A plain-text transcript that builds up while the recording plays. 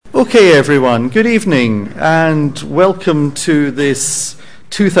Okay, everyone, good evening and welcome to this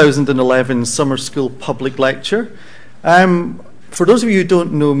 2011 Summer School Public Lecture. For those of you who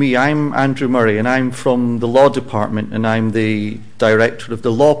don't know me, I'm Andrew Murray and I'm from the Law Department and I'm the Director of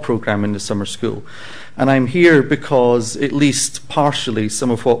the Law Programme in the Summer School. And I'm here because, at least partially,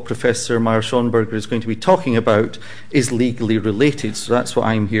 some of what Professor Mayer-Schönberger is going to be talking about is legally related, so that's what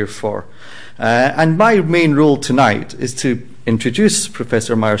I'm here for. And my main role tonight is to introduce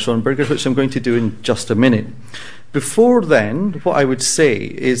Professor Mayer-Schönberger, which I'm going to do in just a minute. Before then, what I would say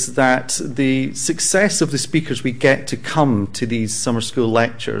is that the success of the speakers we get to come to these summer school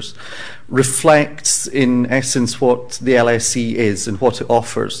lectures reflects, in essence, what the LSE is and what it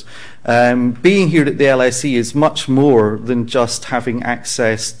offers. Being here at the LSE is much more than just having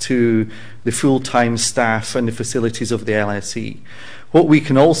access to the full-time staff and the facilities of the LSE. What we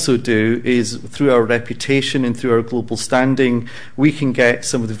can also do is, through our reputation and through our global standing, we can get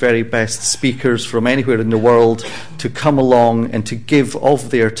some of the very best speakers from anywhere in the world to come along and to give of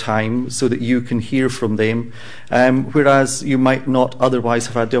their time so that you can hear from them, whereas you might not otherwise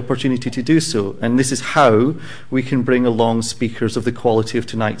have had the opportunity to do so. And this is how we can bring along speakers of the quality of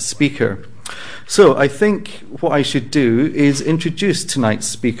tonight's speaker. So I think what I should do is introduce tonight's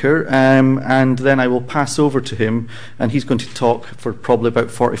speaker, and then I will pass over to him, and he's going to talk for probably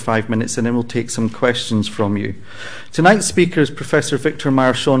about 45 minutes, and then we'll take some questions from you. Tonight's speaker is Professor Viktor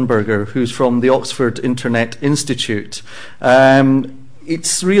Mayer-Schönberger, who's from the Oxford Internet Institute.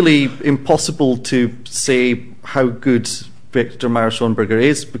 It's really impossible to say how good Viktor Mayer-Schönberger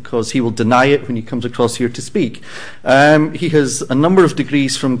is, because he will deny it when he comes across here to speak. He has a number of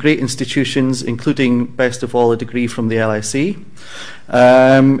degrees from great institutions, including, best of all, a degree from the LSE.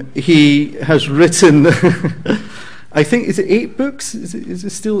 He has written, I think, is it 8 books? Is it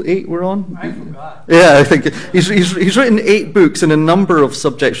still 8 we're on? I forgot. Yeah, I think he's written 8 books in a number of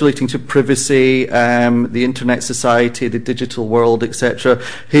subjects relating to privacy, the Internet Society, the digital world, etc.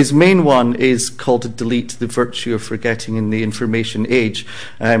 His main one is called Delete: The Virtue of Forgetting in the Information Age.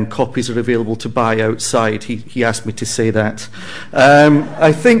 Copies are available to buy outside. He asked me to say that.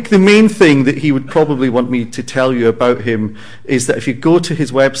 I think the main thing that he would probably want me to tell you about him is that if you go to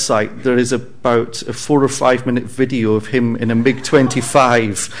his website, there is about a 4 or 5 minute video of him in a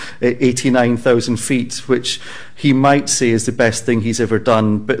MiG-25 at 89,000 feet, which he might say is the best thing he's ever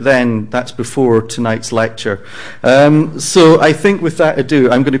done, but then that's before tonight's lecture. So I think with that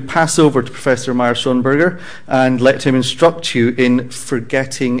ado, I'm going to pass over to Professor Mayer-Schönberger and let him instruct you in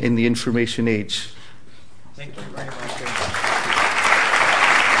forgetting in the information age. Thank you very much.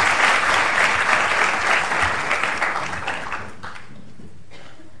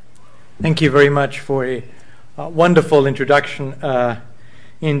 Thank you very much for a wonderful introduction.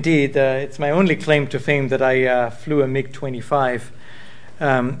 Indeed, it's my only claim to fame that I flew a MiG-25.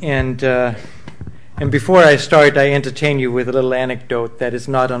 And before I start, I entertain you with a little anecdote that is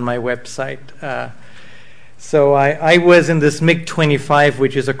not on my website. So I was in this MiG-25,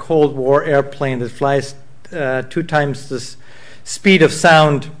 which is a Cold War airplane that flies 2 times the speed of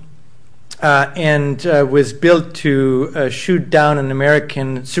sound, and was built to shoot down an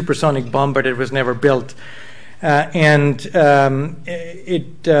American supersonic bomber that was never built. The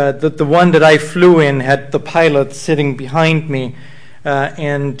one that I flew in had the pilot sitting behind me,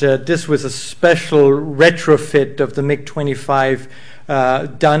 and this was a special retrofit of the MiG-25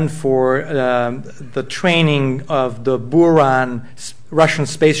 done for the training of the Buran Russian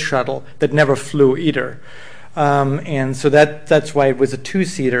space shuttle that never flew either. And so that's why it was a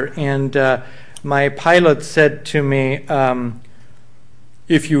 2-seater. And my pilot said to me,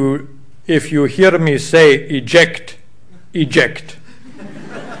 if you hear me say eject, eject.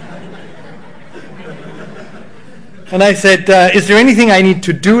 And I said, is there anything I need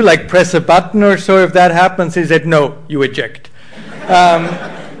to do, like press a button or so if that happens? He said, no, you eject.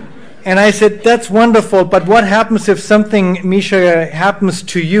 And I said, that's wonderful, but what happens if something, Misha, happens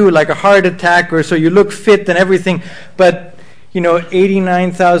to you, like a heart attack or so? You look fit and everything, but,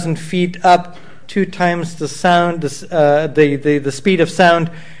 89,000 feet up, 2 times the sound, the speed of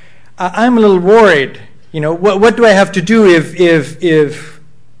sound, I'm a little worried. What do I have to do if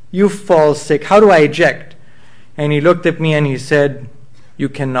you fall sick? How do I eject? And he looked at me and he said, you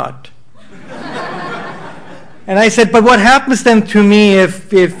cannot. And I said, but what happens then to me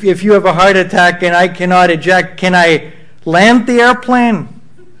if you have a heart attack and I cannot eject? Can I land the airplane?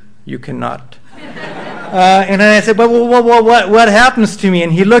 You cannot. And then I said, but what happens to me?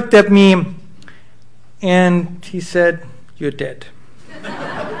 And he looked at me and he said, you're dead.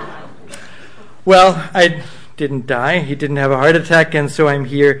 Well, I didn't die. He didn't have a heart attack, and so I'm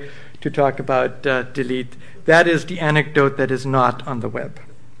here to talk about delete. That is the anecdote that is not on the web.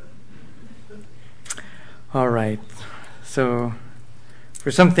 All right. So, for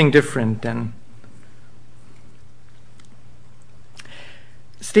something different then.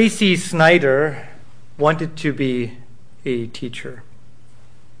 Stacy Snyder wanted to be a teacher.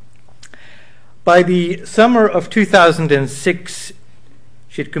 By the summer of 2006,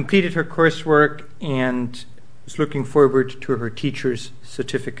 she had completed her coursework and was looking forward to her teacher's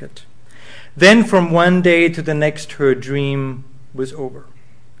certificate. Then, from one day to the next, her dream was over.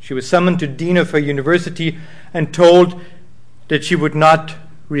 She was summoned to dean of her university and told that she would not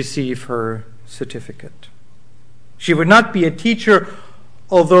receive her certificate. She would not be a teacher,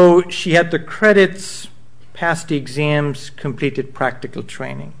 although she had the credits, passed the exams, completed practical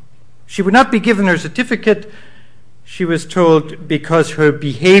training. She would not be given her certificate, she was told, because her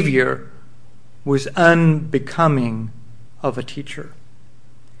behavior was unbecoming of a teacher.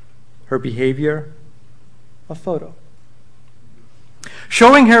 Her behavior, a photo.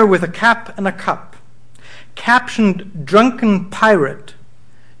 Showing her with a cap and a cup, captioned "Drunken Pirate,"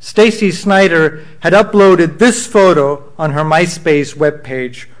 Stacy Snyder had uploaded this photo on her MySpace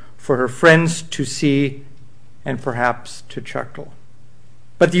webpage for her friends to see and perhaps to chuckle.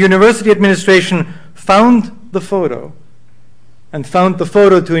 But the university administration found the photo and found the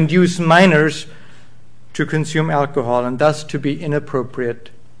photo to induce minors to consume alcohol and thus to be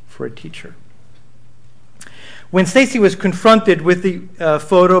inappropriate for a teacher. When Stacy was confronted with the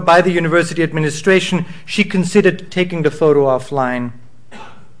photo by the university administration, she considered taking the photo offline,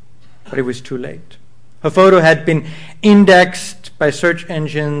 but it was too late. Her photo had been indexed by search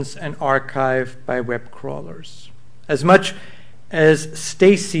engines and archived by web crawlers. As much as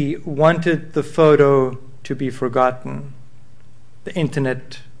Stacy wanted the photo to be forgotten, the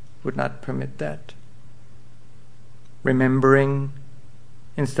internet would not permit that. Remembering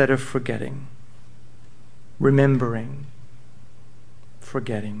instead of forgetting. Remembering,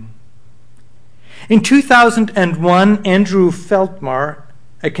 forgetting. In 2001, Andrew Feldmar,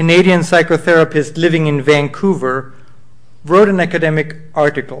 a Canadian psychotherapist living in Vancouver, wrote an academic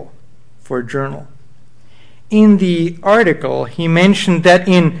article for a journal. In the article, he mentioned that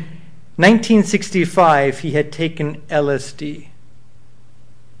in 1965 he had taken LSD.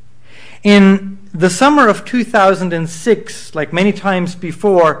 In the summer of 2006, like many times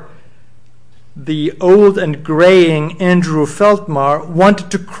before, the old and graying Andrew Feldmar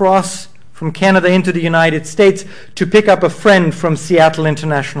wanted to cross from Canada into the United States to pick up a friend from Seattle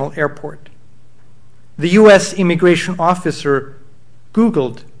International Airport. The U.S. immigration officer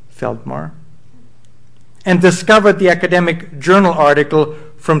Googled Feldmar and discovered the academic journal article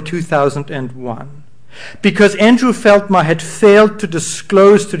from 2001. Because Andrew Feldmar had failed to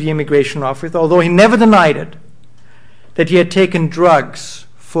disclose to the immigration office, although he never denied it, that he had taken drugs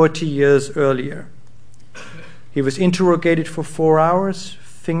 40 years earlier. He was interrogated for 4 hours,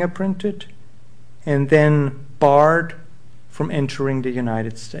 fingerprinted, and then barred from entering the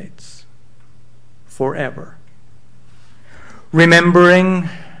United States. Forever. Remembering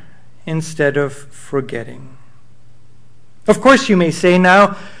instead of forgetting. Of course, you may say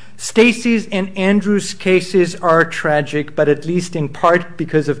now, Stacy's and Andrew's cases are tragic, but at least in part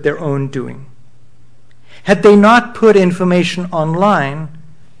because of their own doing. Had they not put information online,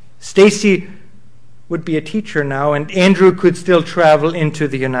 Stacy would be a teacher now, and Andrew could still travel into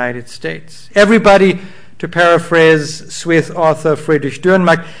the United States. Everybody, to paraphrase Swiss author Friedrich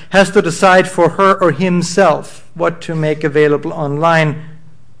Dürrenmatt, has to decide for her or himself what to make available online.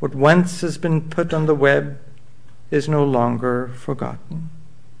 What once has been put on the web is no longer forgotten.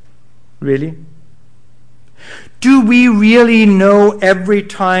 Really? Do we really know every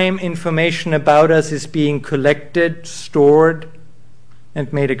time information about us is being collected, stored,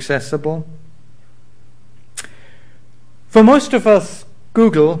 and made accessible? For most of us,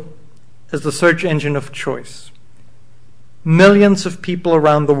 Google is the search engine of choice. Millions of people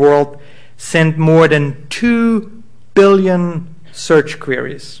around the world send more than 2 billion search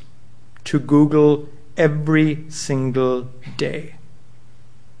queries to Google every single day.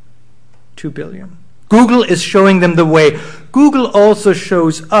 2 billion. Google is showing them the way. Google also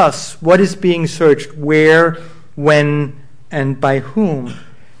shows us what is being searched, where, when, and by whom.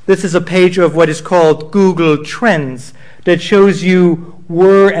 This is a page of what is called Google Trends that shows you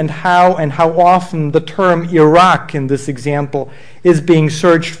where and how often the term Iraq, in this example, is being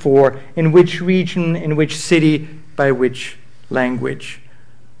searched for, in which region, in which city, by which language.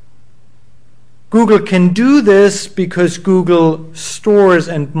 Google can do this because Google stores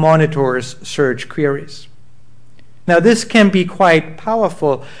and monitors search queries. Now, this can be quite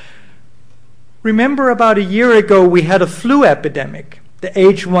powerful. Remember, about a year ago, we had a flu epidemic, the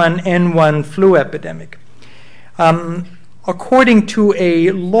H1N1 flu epidemic. according to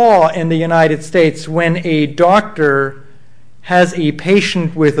a law in the United States, when a doctor has a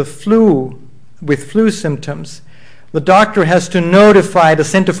patient with flu symptoms, the doctor has to notify the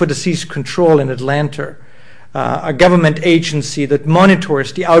Center for Disease Control in Atlanta, a government agency that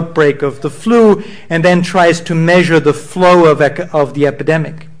monitors the outbreak of the flu and then tries to measure the flow of the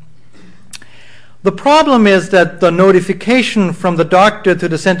epidemic. The problem is that the notification from the doctor to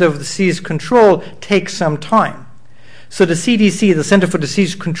the Center for Disease Control takes some time. So the CDC, the Center for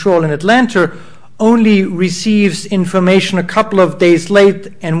Disease Control in Atlanta, only receives information a couple of days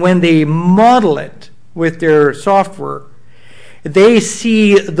late, and when they model it with their software, they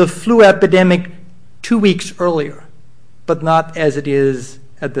see the flu epidemic 2 weeks earlier, but not as it is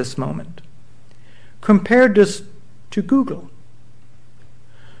at this moment. Compare this to Google.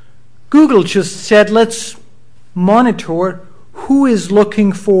 Google just said, let's monitor who is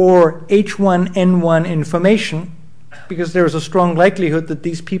looking for H1N1 information, because there is a strong likelihood that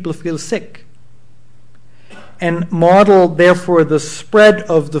these people feel sick, and model, therefore, the spread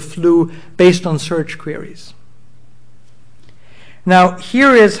of the flu based on search queries. Now,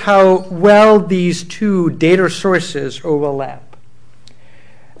 here is how well these two data sources overlap.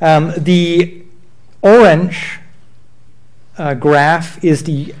 The orange graph is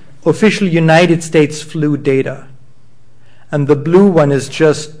the official United States flu data, and the blue one is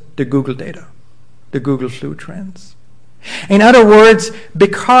just the Google data, the Google flu trends. In other words,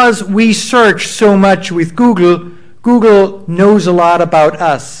 because we search so much with Google, Google knows a lot about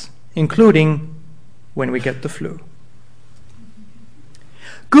us, including when we get the flu.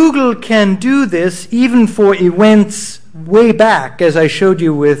 Google can do this even for events way back, as I showed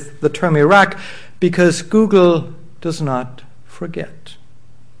you with the term Iraq, because Google does not forget.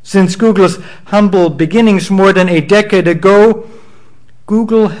 Since Google's humble beginnings more than a decade ago,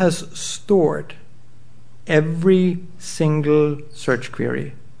 Google has stored every single search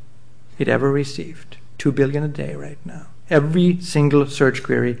query it ever received. 2 billion a day right now. Every single search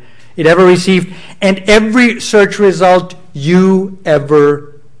query it ever received, and every search result you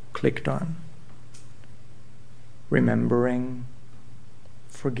ever clicked on. Remembering,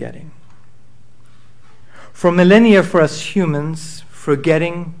 forgetting. For millennia, for us humans,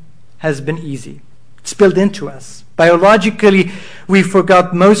 forgetting has been easy. It's built into us. Biologically, we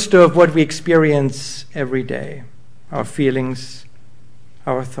forgot most of what we experience every day. Our feelings,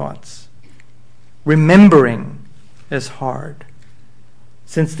 our thoughts. Remembering is hard.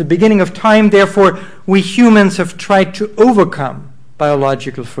 Since the beginning of time, therefore, we humans have tried to overcome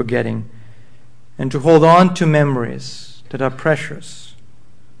biological forgetting and to hold on to memories that are precious.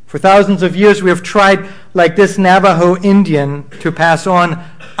 For thousands of years, we have tried, like this Navajo Indian, to pass on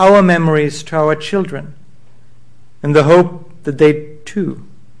our memories to our children, in the hope that they, too,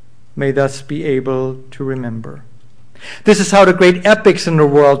 may thus be able to remember. This is how the great epics in the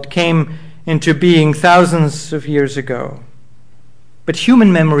world came into being thousands of years ago. But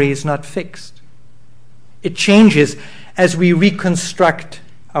human memory is not fixed. It changes as we reconstruct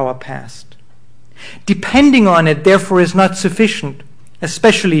our past. Depending on it, therefore, is not sufficient,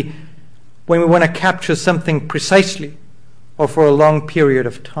 especially when we want to capture something precisely or for a long period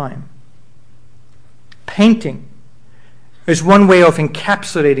of time. Painting is one way of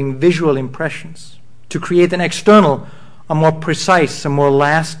encapsulating visual impressions to create an external, a more precise, a more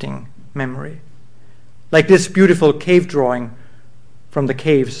lasting memory. Like this beautiful cave drawing from the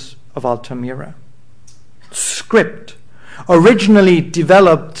caves of Altamira. Script, originally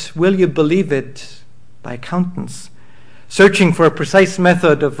developed, will you believe it, by accountants, searching for a precise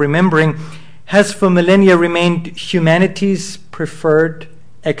method of remembering, has for millennia remained humanity's preferred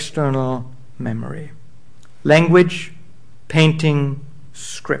external memory. Language, painting,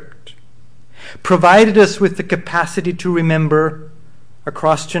 script provided us with the capacity to remember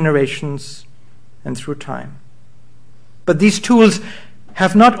across generations and through time. But these tools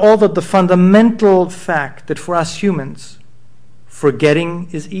have not altered the fundamental fact that for us humans, forgetting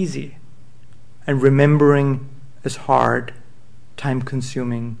is easy and remembering is hard,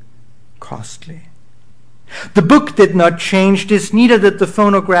 time-consuming, costly. The book did not change this, neither did the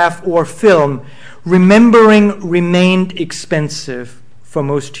phonograph or film. Remembering remained expensive for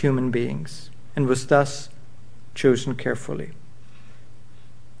most human beings and was thus chosen carefully.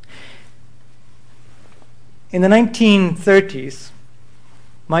 In the 1930s,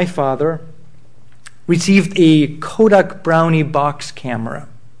 my father received a Kodak Brownie box camera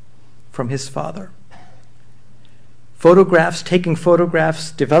from his father. Taking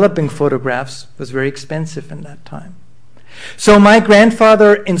photographs, developing photographs was very expensive in that time. So my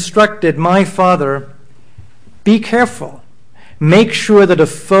grandfather instructed my father, be careful. Make sure that a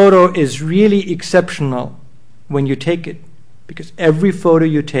photo is really exceptional when you take it. because every photo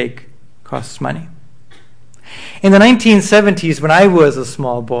you take costs money. In the 1970s, when I was a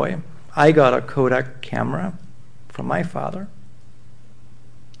small boy, I got a Kodak camera from my father.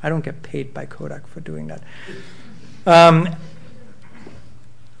 I don't get paid by Kodak for doing that.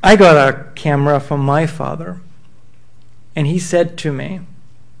 I got a camera from my father, and he said to me,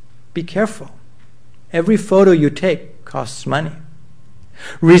 "Be careful. Every photo you take costs money.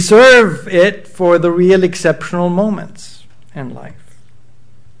 Reserve it for the real exceptional moments in life."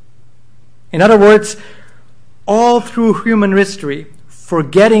 In other words, all through human history,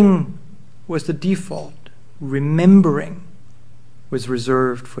 forgetting was the default. Remembering was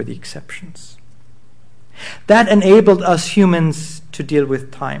reserved for the exceptions. That enabled us humans to deal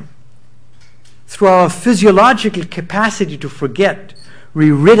with time. Through our physiological capacity to forget,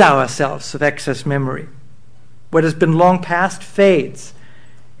 we rid ourselves of excess memory. What has been long past fades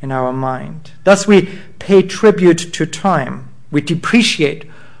in our mind. Thus we pay tribute to time. We depreciate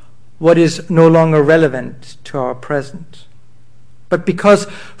what is no longer relevant to our present. But because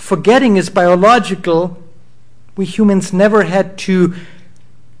forgetting is biological, we humans never had to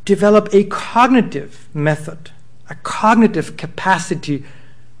develop a cognitive method, a cognitive capacity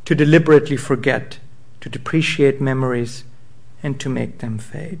to deliberately forget, to depreciate memories, and to make them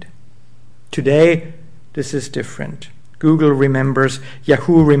fade. Today, this is different. Google remembers,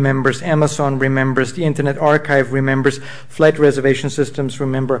 Yahoo remembers, Amazon remembers, the Internet Archive remembers, flight reservation systems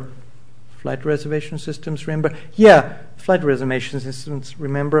remember. Flight reservation systems remember? Yeah, flight reservation systems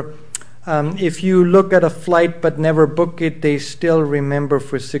remember. If you look at a flight but never book it, they still remember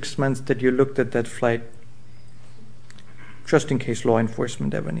for 6 months that you looked at that flight, just in case law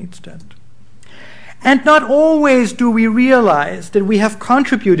enforcement ever needs that. And not always do we realize that we have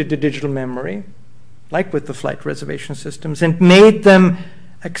contributed to digital memory, like with the flight reservation systems, and made them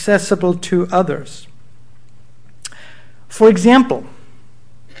accessible to others. For example,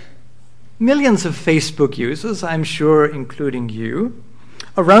 millions of Facebook users, I'm sure including you,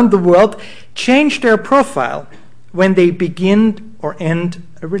 around the world change their profile when they begin or end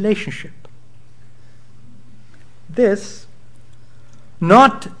a relationship. This,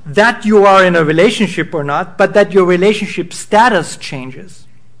 not that you are in a relationship or not, but that your relationship status changes,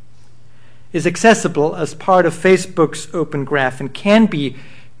 is accessible as part of Facebook's open graph and can be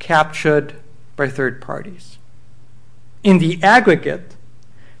captured by third parties. In the aggregate,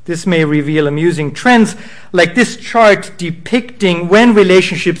 this may reveal amusing trends, like this chart depicting when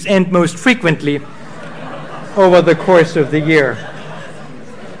relationships end most frequently over the course of the year.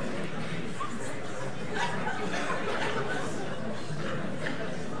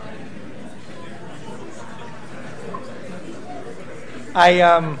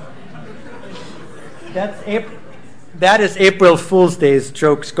 That is April Fool's Day's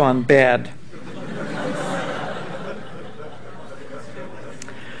jokes gone bad.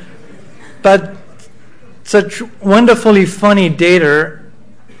 But such wonderfully funny data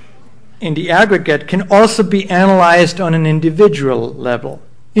in the aggregate can also be analyzed on an individual level,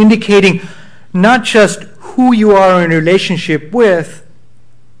 indicating not just who you are in a relationship with,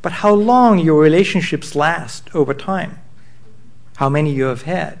 but how long your relationships last over time, how many you have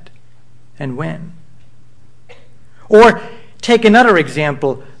had, and when. Or take another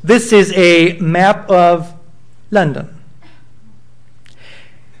example. This is a map of London.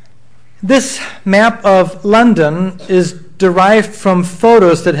 This map of London is derived from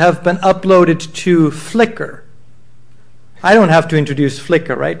photos that have been uploaded to Flickr. I don't have to introduce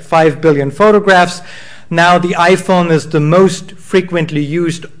Flickr, right? 5 billion photographs. Now the iPhone is the most frequently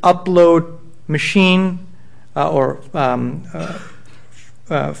used upload machine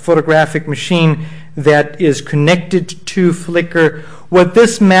photographic machine that is connected to Flickr. What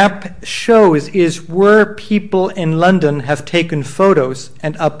this map shows is where people in London have taken photos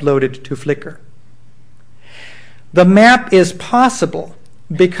and uploaded to Flickr. The map is possible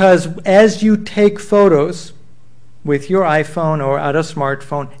because as you take photos with your iPhone or other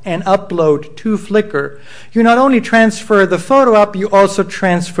smartphone and upload to Flickr, you not only transfer the photo up, you also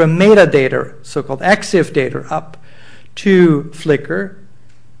transfer metadata, so-called EXIF data, up to Flickr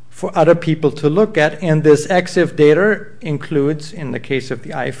for other people to look at. And this EXIF data includes, in the case of the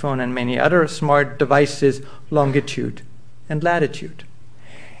iPhone and many other smart devices, longitude and latitude.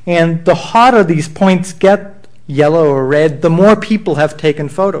 And the hotter these points get, yellow or red, the more people have taken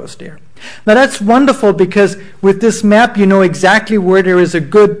photos there. Now that's wonderful because with this map you know exactly where there is a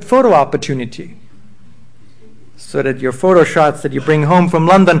good photo opportunity, so that your photo shots that you bring home from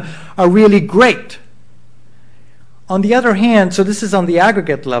London are really great. On the other hand, so this is on the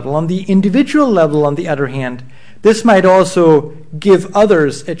aggregate level. On the individual level, on the other hand, this might also give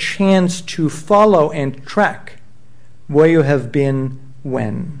others a chance to follow and track where you have been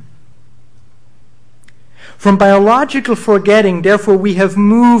when. From biological forgetting, therefore, we have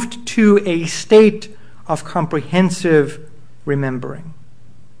moved to a state of comprehensive remembering.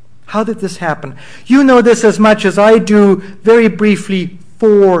 How did this happen? You know this as much as I do. Very briefly,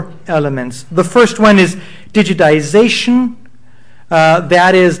 4 elements. The first one is digitization.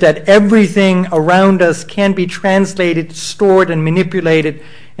 That is, that everything around us can be translated, stored, and manipulated,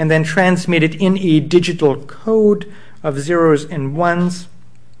 and then transmitted in a digital code of zeros and ones.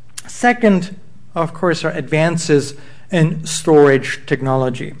 Second, of course, are advances in storage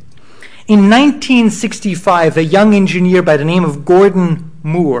technology. In 1965, a young engineer by the name of Gordon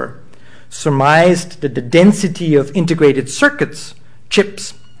Moore surmised that the density of integrated circuits,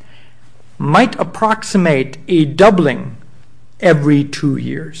 chips, might approximate a doubling every 2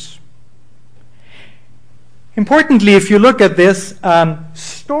 years. Importantly, if you look at this,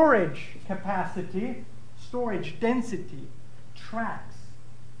 storage capacity, storage density tracks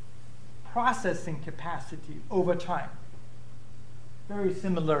processing capacity over time. Very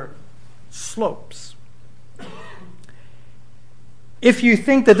similar slopes. If you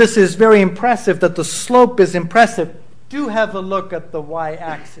think that this is very impressive, that the slope is impressive, do have a look at the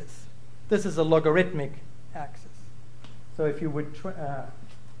y-axis. This is a logarithmic axis. So if you would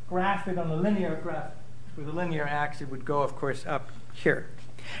graph it on a linear graph with a linear axis, it would go, of course, up here.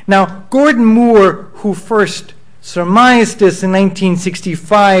 Now, Gordon Moore, who first surmised this in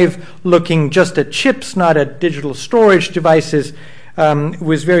 1965, looking just at chips, not at digital storage devices,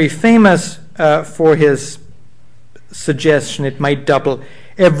 was very famous for his suggestion it might double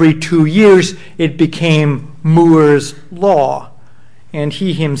every 2 years. It became Moore's law, and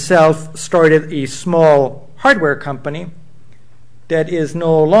he himself started a small hardware company that is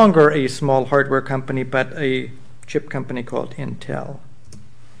no longer a small hardware company, but a chip company called Intel.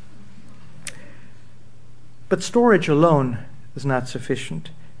 But storage alone is not sufficient.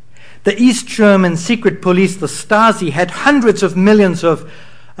 The East German secret police, the Stasi, had hundreds of millions of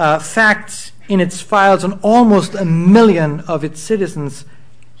facts in its files on almost 1 million of its citizens.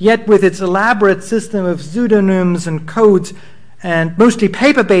 Yet with its elaborate system of pseudonyms and codes and mostly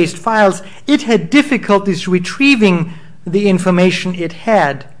paper-based files, it had difficulties retrieving the information it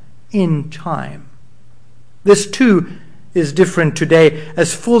had in time. This, too, is different today,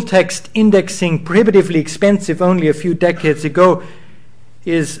 as full-text indexing, prohibitively expensive only a few decades ago,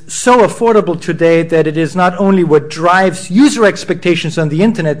 is so affordable today that it is not only what drives user expectations on the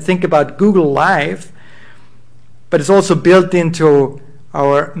internet, think about Google Live, but it's also built into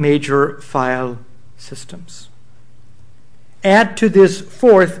our major file systems. Add to this,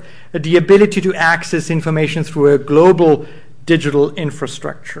 fourth, the ability to access information through a global digital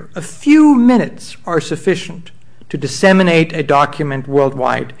infrastructure. A few minutes are sufficient to disseminate a document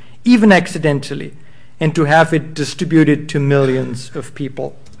worldwide, even accidentally, and to have it distributed to millions of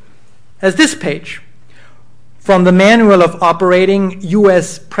people. As this page from the Manual of Operating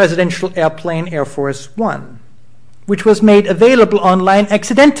U.S. Presidential Airplane Air Force One, which was made available online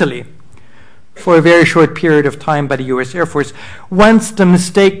accidentally for a very short period of time by the U.S. Air Force. Once the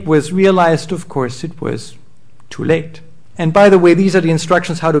mistake was realized, of course, it was too late. And by the way, these are the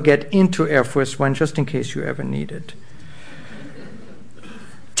instructions how to get into Air Force One, just in case you ever need it.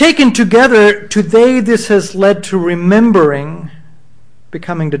 Taken together, today this has led to remembering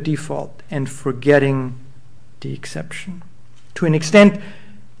becoming the default and forgetting the exception. To an extent,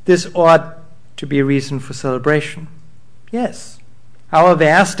 this ought to be a reason for celebration. Yes, our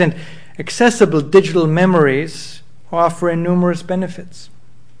vast and accessible digital memories offer numerous benefits: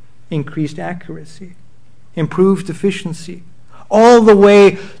 increased accuracy, improved efficiency, all the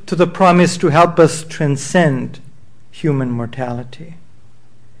way to the promise to help us transcend human mortality.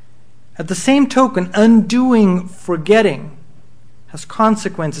 At the same token, undoing forgetting has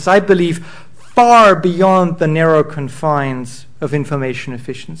consequences, I believe, far beyond the narrow confines of information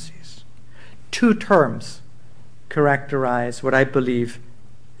efficiencies. 2 terms characterize what I believe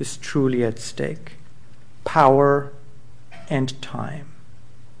is truly at stake: power and time.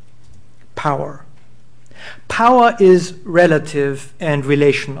 Power. Power is relative and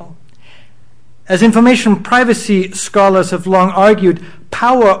relational. As information privacy scholars have long argued,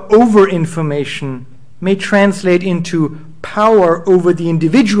 power over information may translate into power over the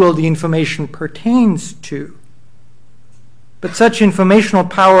individual the information pertains to. But such informational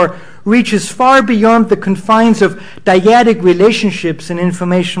power reaches far beyond the confines of dyadic relationships and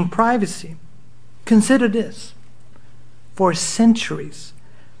information privacy. Consider this. For centuries,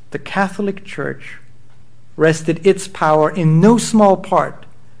 the Catholic Church rested its power in no small part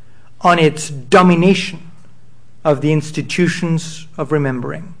on its domination of the institutions of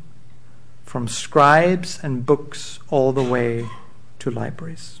remembering. from scribes and books all the way to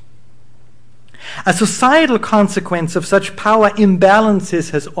libraries. A societal consequence of such power imbalances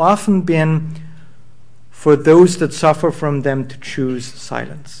has often been for those that suffer from them to choose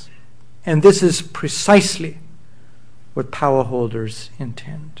silence. And this is precisely what power holders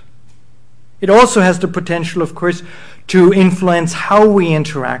intend. It also has the potential, of course, to influence how we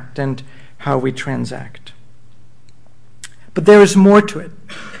interact and how we transact. But there is more to it.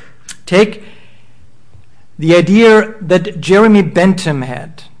 Take the idea that Jeremy Bentham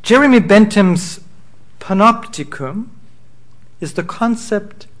had. Jeremy Bentham's panopticon is the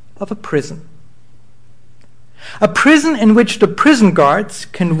concept of a prison. A prison in which the prison guards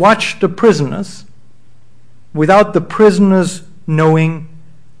can watch the prisoners without the prisoners knowing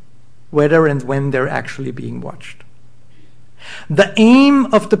whether and when they're actually being watched. The aim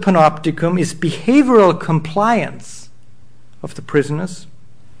of the panopticon is behavioral compliance of the prisoners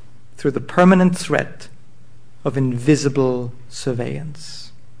through the permanent threat of invisible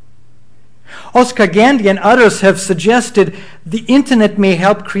surveillance. Oscar Gandy and others have suggested the internet may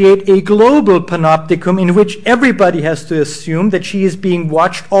help create a global panopticon in which everybody has to assume that she is being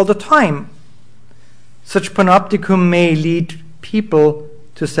watched all the time. Such panopticon may lead people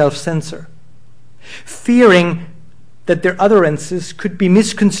to self-censor, fearing that their utterances could be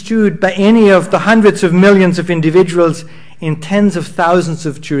misconstrued by any of the hundreds of millions of individuals in tens of thousands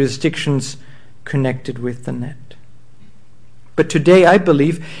of jurisdictions connected with the net. But today, I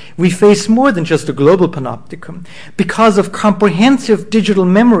believe, we face more than just a global panopticon. Because of comprehensive digital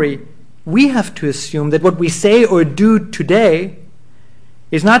memory, we have to assume that what we say or do today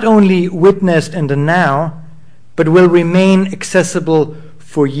is not only witnessed in the now, but will remain accessible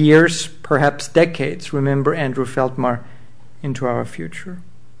for years, perhaps decades, remember Andrew Feldmar, into our future.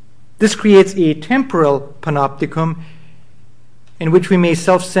 This creates a temporal panopticon in which we may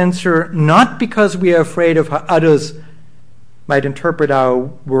self-censor not because we are afraid of how others might interpret our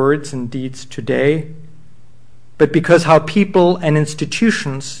words and deeds today, but because how people and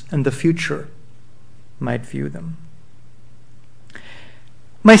institutions in the future might view them.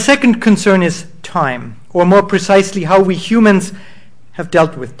 My second concern is time, or more precisely, how we humans have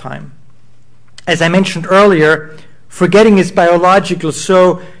dealt with time. As I mentioned earlier, forgetting is biological,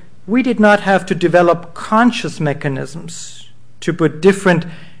 so we did not have to develop conscious mechanisms to put different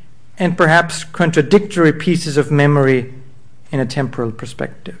and perhaps contradictory pieces of memory in a temporal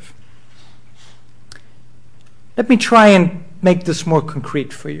perspective. Let me try and make this more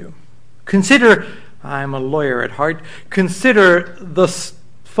concrete for you. Consider, I'm a lawyer at heart, consider the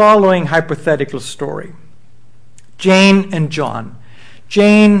following hypothetical story. Jane and John.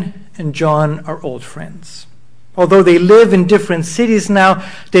 Jane and John are old friends. Although they live in different cities now,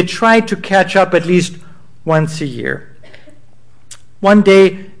 they try to catch up at least once a year. One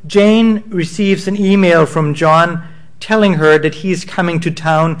day, Jane receives an email from John telling her that he is coming to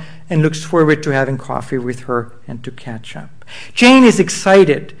town and looks forward to having coffee with her and to catch up. Jane is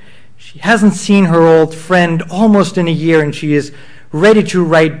excited. She hasn't seen her old friend almost in a year, and she is ready to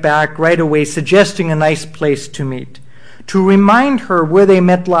write back right away, suggesting a nice place to meet. To remind her where they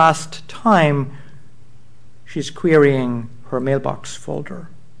met last time, she's querying her mailbox folder.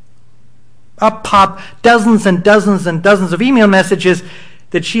 Up pop dozens and dozens and dozens of email messages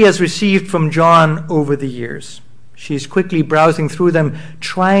that she has received from John over the years. She's quickly browsing through them,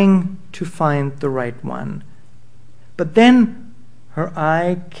 trying to find the right one. But then her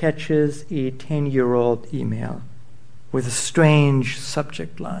eye catches a 10-year-old email with a strange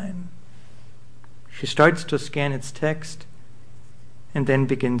subject line. She starts to scan its text and then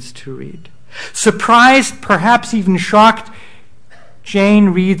begins to read. Surprised, perhaps even shocked, Jane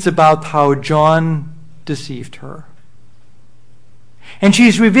reads about how John deceived her. And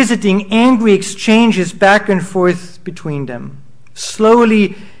she's revisiting angry exchanges back and forth between them.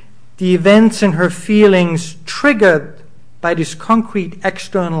 Slowly, the events and her feelings triggered by this concrete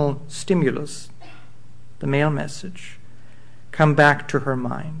external stimulus, the mail message, come back to her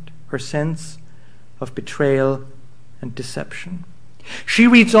mind, her sense of betrayal and deception. She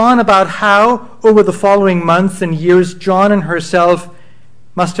reads on about how, over the following months and years, John and herself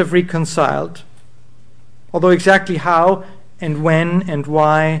must have reconciled, although exactly how and when and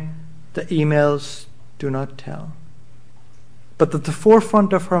why the emails do not tell. But at the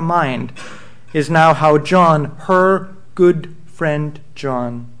forefront of her mind is now how John, her good friend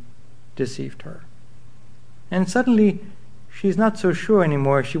John, deceived her. And suddenly, she's not so sure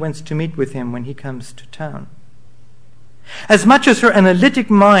anymore she wants to meet with him when he comes to town. As much as her analytic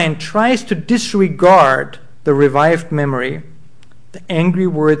mind tries to disregard the revived memory, the angry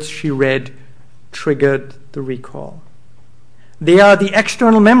words she read triggered the recall. They are the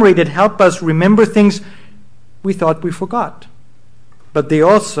external memory that help us remember things we thought we forgot. But they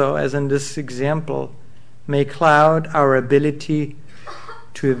also, as in this example, may cloud our ability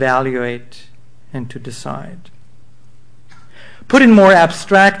to evaluate and to decide. Put in more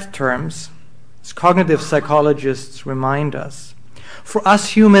abstract terms, as cognitive psychologists remind us, for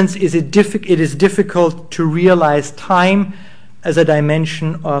us humans it is difficult to realize time as a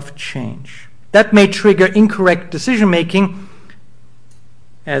dimension of change. That may trigger incorrect decision-making,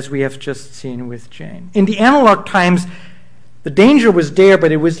 as we have just seen with Jane. In the analog times, the danger was there,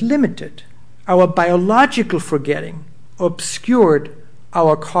 but it was limited. Our biological forgetting obscured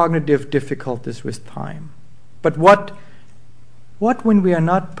our cognitive difficulties with time. But what when we are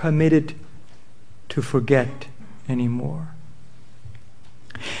not permitted to forget anymore?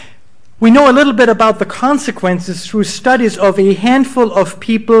 We know a little bit about the consequences through studies of a handful of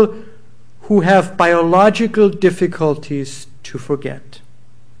people who have biological difficulties to forget.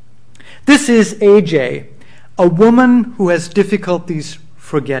 This is AJ, a woman who has difficulties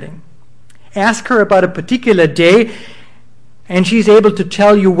forgetting. Ask her about a particular day, and she's able to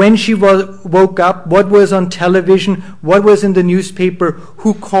tell you when she woke up, what was on television, what was in the newspaper,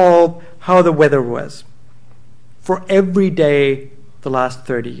 who called, how the weather was. For every day the last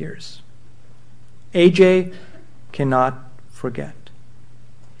 30 years. AJ cannot forget.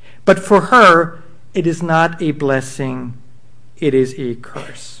 But for her, it is not a blessing, it is a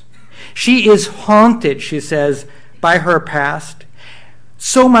curse. She is haunted, she says, by her past.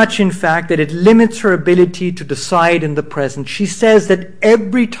 So much, in fact, that it limits her ability to decide in the present. She says that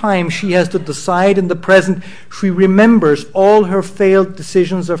every time she has to decide in the present, she remembers all her failed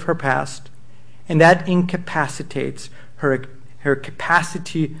decisions of her past, and that incapacitates her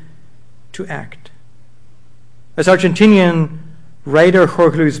capacity to act. As Argentinian writer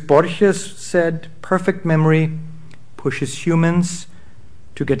Jorge Luis Borges said, perfect memory pushes humans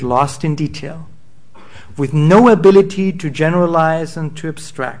to get lost in detail, with no ability to generalize and to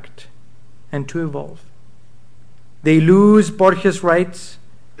abstract and to evolve. They lose, Borges writes,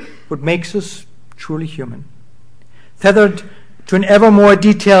 what makes us truly human, tethered to an ever more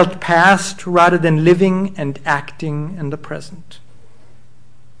detailed past rather than living and acting in the present.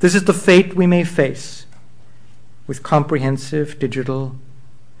 This is the fate we may face with comprehensive digital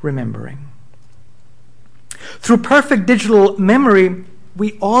remembering. Through perfect digital memory,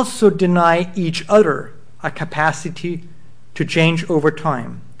 we also deny each other a capacity to change over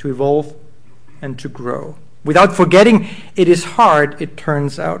time, to evolve and to grow. Without forgetting, it is hard, it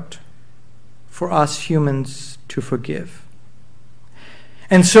turns out, for us humans to forgive.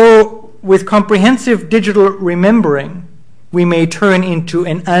 And so, with comprehensive digital remembering, we may turn into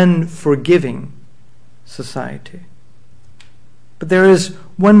an unforgiving society. But there is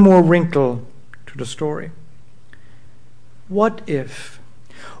one more wrinkle to the story. What if,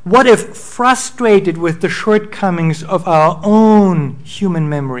 frustrated with the shortcomings of our own human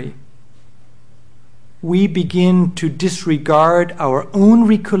memory, we begin to disregard our own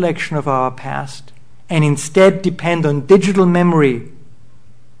recollection of our past and instead depend on digital memory?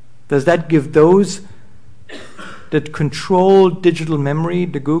 Does that give those that control digital memory,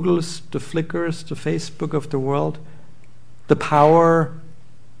 the Googles, the Flickrs, the Facebook of the world, the power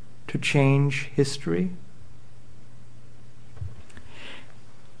to change history?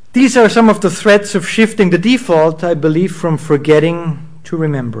 These are some of the threats of shifting the default, I believe, from forgetting to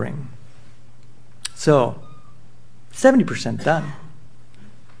remembering. So, 70% done.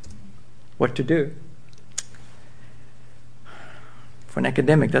 What to do? For an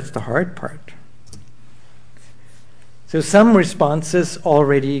academic, that's the hard part. So some responses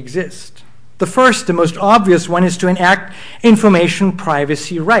already exist. The first, the most obvious one, is to enact information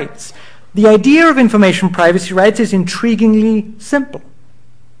privacy rights. The idea of information privacy rights is intriguingly simple.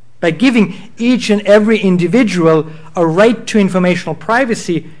 By giving each and every individual a right to informational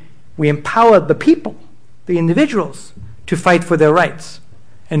privacy, we empower the people, the individuals, to fight for their rights.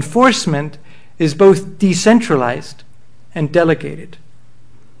 Enforcement is both decentralized and delegated.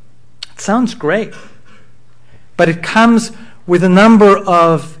 It sounds great, but it comes with a number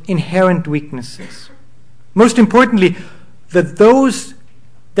of inherent weaknesses. Most importantly, that those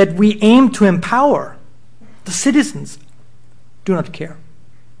that we aim to empower, the citizens, do not care.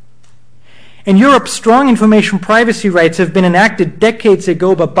 In Europe, strong information privacy rights have been enacted decades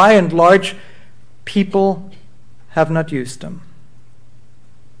ago, but by and large, people have not used them.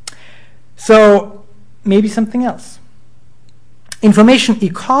 So, maybe something else. Information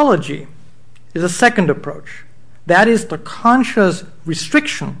ecology is a second approach. That is the conscious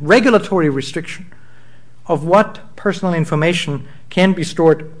restriction, regulatory restriction, of what personal information can be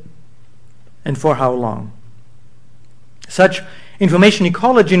stored and for how long. Such information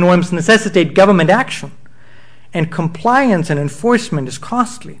ecology norms necessitate government action, and compliance and enforcement is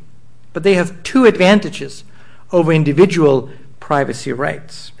costly, but they have two advantages over individual privacy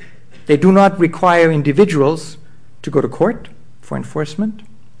rights. They do not require individuals to go to court for enforcement,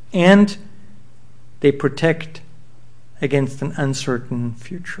 and they protect against an uncertain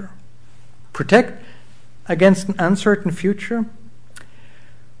future. Protect against an uncertain future?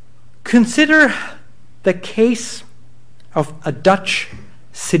 Consider the case of a Dutch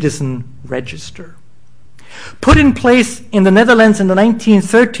citizen register, put in place in the Netherlands in the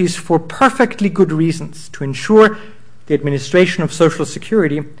 1930s for perfectly good reasons, to ensure the administration of Social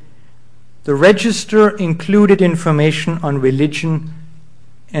Security. The register included information on religion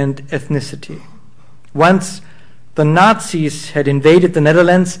and ethnicity. Once the Nazis had invaded the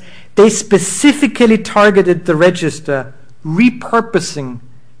Netherlands, they specifically targeted the register, repurposing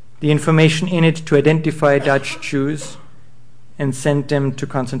the information in it to identify Dutch Jews and sent them to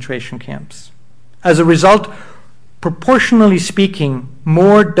concentration camps. As a result, proportionally speaking,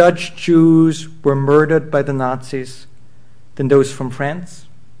 more Dutch Jews were murdered by the Nazis than those from France,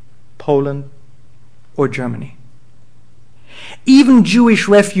 Poland, or Germany. Even Jewish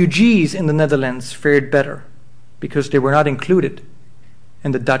refugees in the Netherlands fared better because they were not included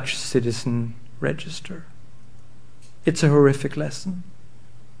in the Dutch citizen register. It's a horrific lesson.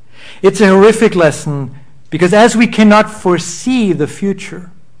 It's a horrific lesson because as we cannot foresee the future,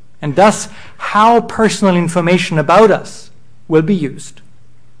 and thus how personal information about us will be used,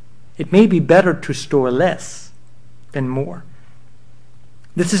 it may be better to store less than more.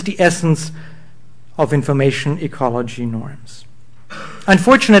 This is the essence of information ecology norms.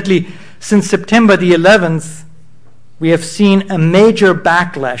 Unfortunately, since September the 11th, we have seen a major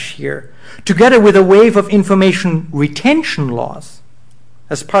backlash here, together with a wave of information retention laws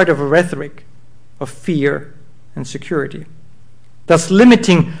as part of a rhetoric of fear and security, thus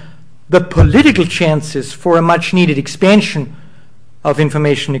limiting the political chances for a much-needed expansion of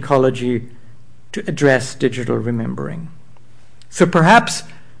information ecology to address digital remembering. So perhaps,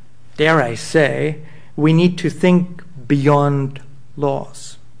 dare I say, we need to think beyond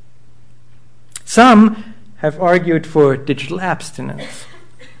laws. Some have argued for digital abstinence,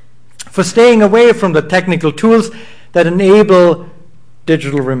 for staying away from the technical tools that enable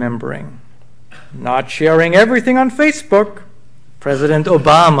digital remembering. Not sharing everything on Facebook, President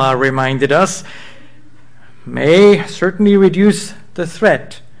Obama reminded us, may certainly reduce the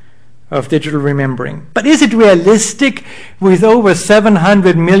threat of digital remembering. But is it realistic with over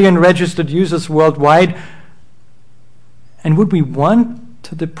 700 million registered users worldwide? And would we want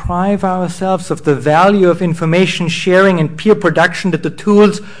to deprive ourselves of the value of information sharing and peer production that the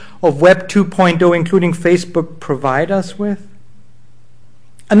tools of Web 2.0, including Facebook, provide us with?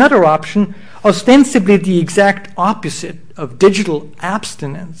 Another option, ostensibly the exact opposite of digital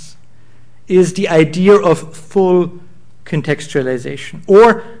abstinence, is the idea of full contextualization,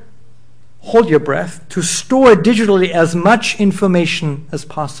 or, hold your breath, to store digitally as much information as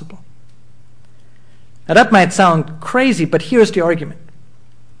possible. Now that might sound crazy, but here's the argument.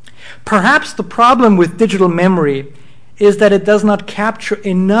 Perhaps the problem with digital memory is that it does not capture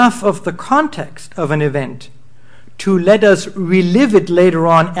enough of the context of an event to let us relive it later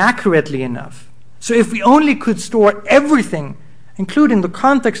on accurately enough. So if we only could store everything, including the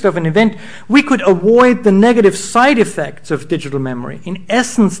context of an event, we could avoid the negative side effects of digital memory. In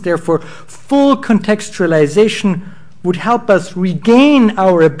essence, therefore, full contextualization would help us regain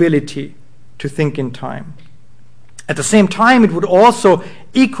our ability to think in time. At the same time, it would also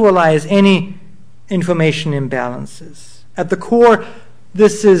equalize any information imbalances. At the core,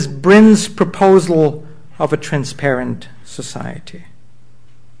 this is Brin's proposal of a transparent society.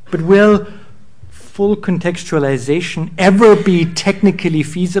 But will full contextualization ever be technically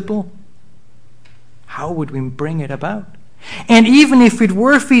feasible? How would we bring it about? And even if it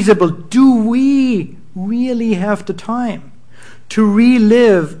were feasible, do we really have the time to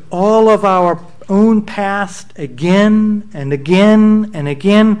relive all of our own past again and again and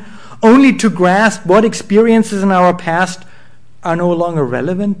again, only to grasp what experiences in our past are no longer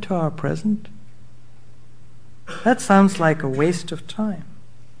relevant to our present? That sounds like a waste of time.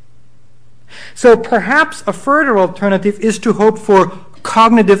 So perhaps a further alternative is to hope for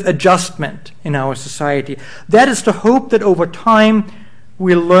cognitive adjustment in our society. That is to hope that over time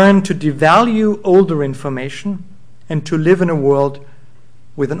we'll learn to devalue older information and to live in a world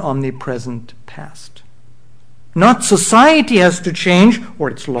with an omnipresent past. Not society has to change, or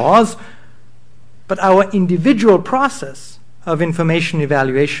its laws, but our individual process of information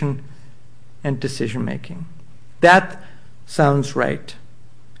evaluation and decision-making. That sounds right.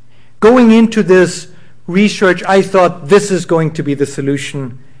 Going into this research, I thought this is going to be the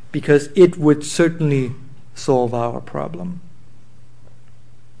solution because it would certainly solve our problem.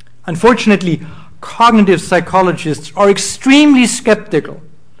 Unfortunately, cognitive psychologists are extremely skeptical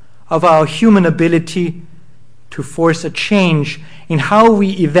of our human ability to force a change in how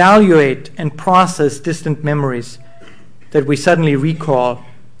we evaluate and process distant memories that we suddenly recall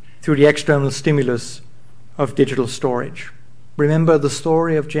through the external stimulus of digital storage. Remember the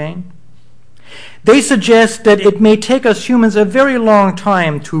story of Jane? They suggest that it may take us humans a very long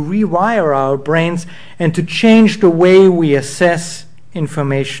time to rewire our brains and to change the way we assess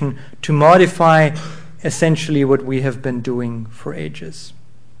information, to modify essentially what we have been doing for ages.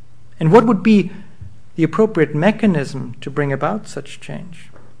 And what would be the appropriate mechanism to bring about such change?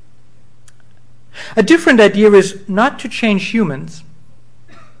 A different idea is not to change humans,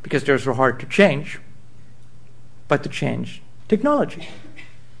 because they're so hard to change, but to change technology.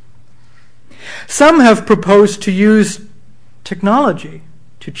 Some have proposed to use technology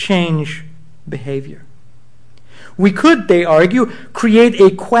to change behavior. We could, they argue, create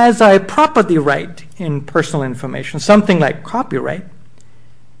a quasi-property right in personal information, something like copyright,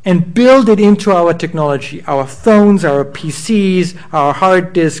 and build it into our technology, our phones, our PCs, our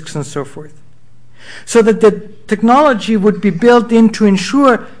hard disks, and so forth, so that the technology would be built in to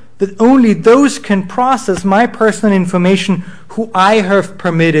ensure that only those can process my personal information who I have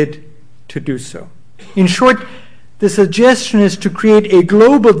permitted to do so. In short, the suggestion is to create a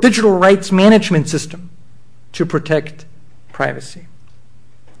global digital rights management system to protect privacy.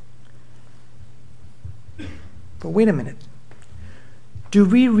 But wait a minute. Do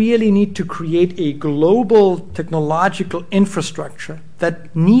we really need to create a global technological infrastructure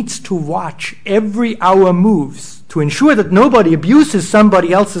that needs to watch every our moves to ensure that nobody abuses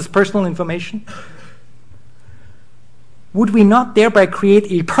somebody else's personal information? Would we not thereby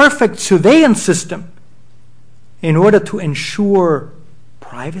create a perfect surveillance system in order to ensure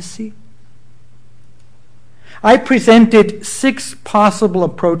privacy? I presented 6 possible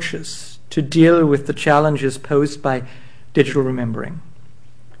approaches to deal with the challenges posed by digital remembering.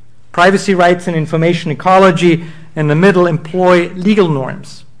 Privacy rights and information ecology in the middle employ legal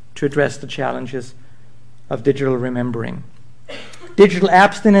norms to address the challenges of digital remembering. Digital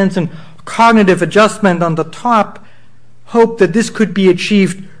abstinence and cognitive adjustment on the top hope that this could be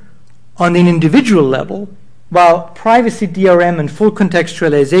achieved on an individual level, while privacy DRM and full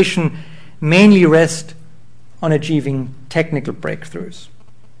contextualization mainly rest on achieving technical breakthroughs.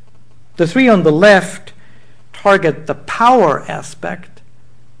 The 3 on the left target the power aspect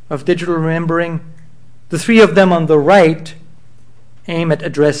of digital remembering. The 3 of them on the right aim at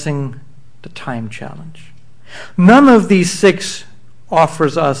addressing the time challenge. None of these 6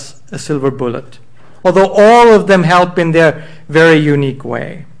 offers us a silver bullet, although all of them help in their very unique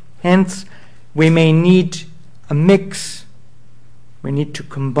way. Hence, we may need a mix. We need to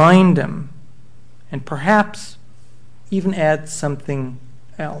combine them and perhaps even add something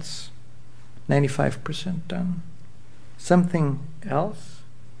else. 95% done. Something else?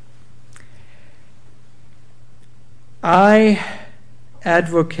 I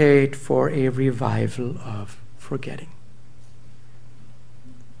advocate for a revival of forgetting.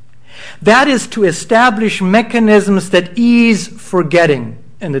 That is to establish mechanisms that ease forgetting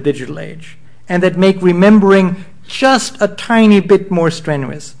in the digital age and that make remembering just a tiny bit more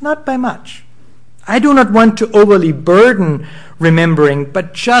strenuous, not by much. I do not want to overly burden remembering,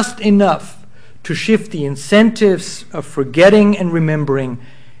 but just enough to shift the incentives of forgetting and remembering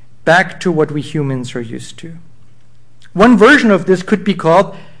back to what we humans are used to. One version of this could be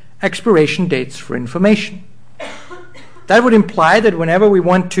called expiration dates for information. That would imply that whenever we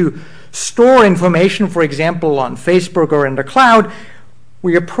want to store information, for example, on Facebook or in the cloud,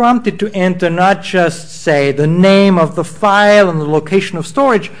 we are prompted to enter not just, say, the name of the file and the location of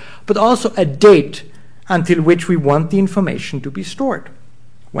storage, but also a date until which we want the information to be stored.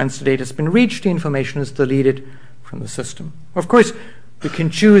 Once the date has been reached, the information is deleted from the system. Of course, we can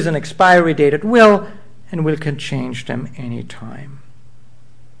choose an expiry date at will, and we can change them any time.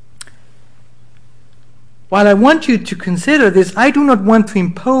 While I want you to consider this, I do not want to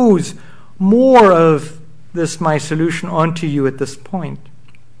impose more of this, my solution, onto you at this point.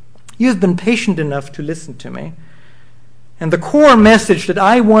 You have been patient enough to listen to me. And the core message that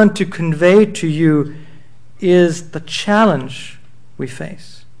I want to convey to you is the challenge we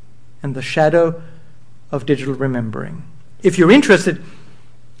face and the shadow of digital remembering. If you're interested,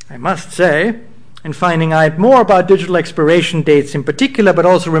 I must say, in finding out more about digital expiration dates in particular, but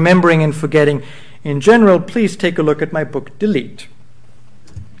also remembering and forgetting in general, please take a look at my book, Delete.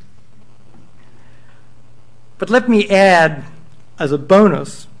 But let me add, as a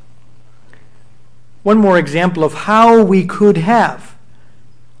bonus, one more example of how we could have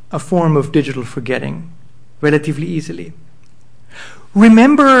a form of digital forgetting relatively easily.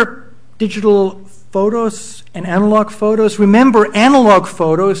 Remember digital photos and analog photos? Remember analog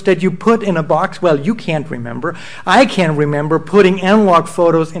photos that you put in a box? Well, you can't remember. I can't remember putting analog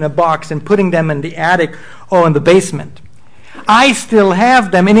photos in a box and putting them in the attic or in the basement. I still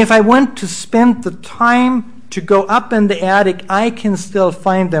have them, and if I want to spend the time to go up in the attic, I can still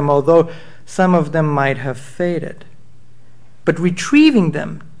find them, although some of them might have faded. But retrieving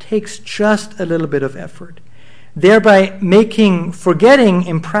them takes just a little bit of effort, thereby making forgetting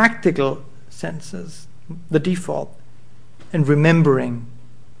in practical senses the default and remembering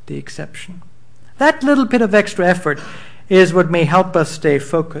the exception. That little bit of extra effort is what may help us stay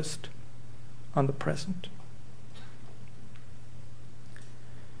focused on the present.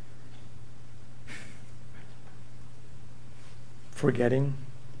 Forgetting,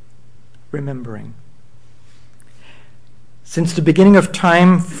 remembering. Since the beginning of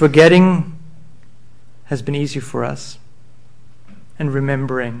time, forgetting has been easy for us, and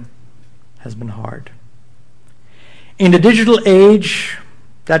remembering has been hard. In the digital age,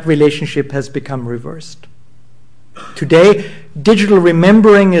 that relationship has become reversed. Today, digital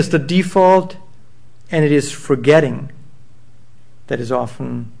remembering is the default, and it is forgetting that is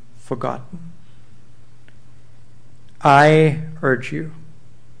often forgotten. I urge you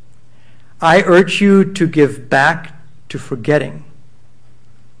to give back to forgetting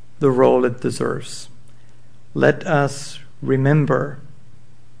the role it deserves. Let us remember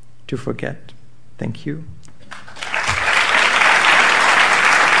to forget. Thank you.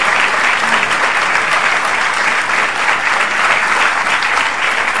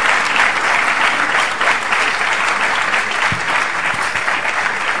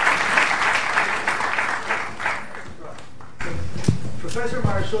 Professor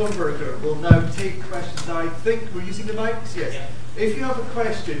Mayer-Schönberger will now take questions. I think we're using the mics? Yes. Yeah. If you have a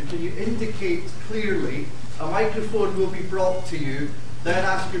question, can you indicate clearly? A microphone will be brought to you. Then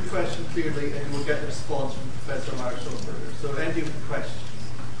ask your question clearly, and you will get a response from Professor Mayer-Schönberger. So, any questions?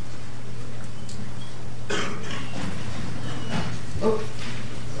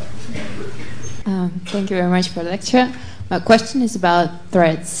 Thank you very much for the lecture. My question is about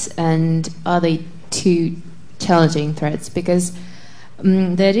threats, and are they too challenging threats? Because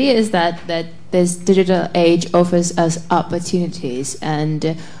the idea is that this digital age offers us opportunities,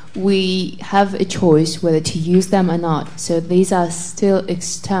 and we have a choice whether to use them or not. So these are still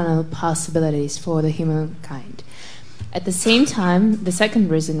external possibilities for the humankind. At the same time, the second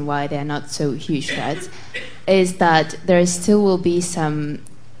reason why they are not so huge threats is that there still will be some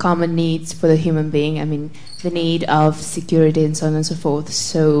common needs for the human being. I mean, the need of security and so on and so forth.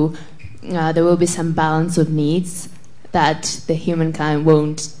 So there will be some balance of needs that the humankind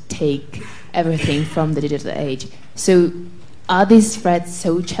won't take everything from the digital age. So are these threats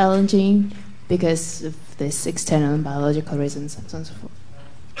so challenging because of this external and biological reasons and so on and so forth?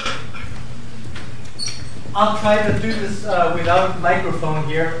 I'll try to do this without microphone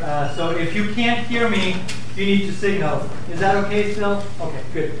here. So if you can't hear me, you need to signal. Is that okay still? Okay,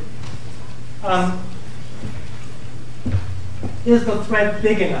 good. Is the threat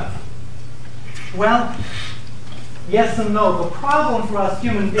big enough? Well, yes and no. The problem for us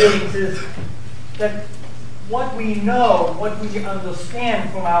human beings is that what we know, what we understand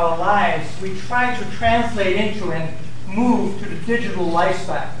from our lives, we try to translate into and move to the digital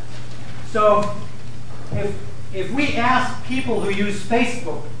lifestyle. So if we ask people who use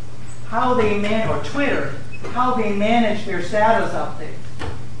Facebook how they or Twitter, how they manage their status updates,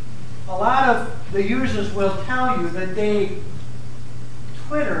 a lot of the users will tell you that they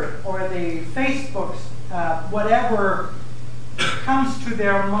Twitter or they Facebook's whatever comes to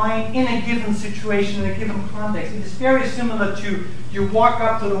their mind in a given situation, in a given context. It is very similar to you walk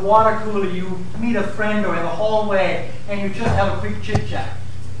up to the water cooler, you meet a friend or in the hallway, and you just have a quick chit-chat.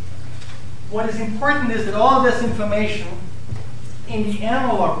 What is important is that all of this information in the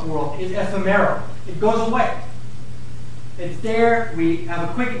analog world is ephemeral. It goes away. It's there, we have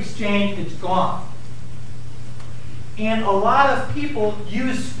a quick exchange, it's gone. And a lot of people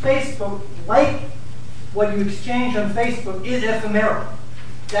use Facebook like what you exchange on Facebook is ephemeral.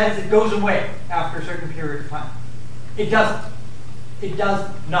 That is, it goes away after a certain period of time. It doesn't. It does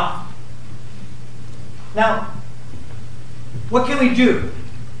not. Now, what can we do?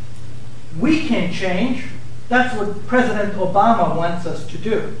 We can change. That's what President Obama wants us to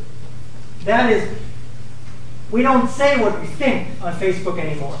do. That is, we don't say what we think on Facebook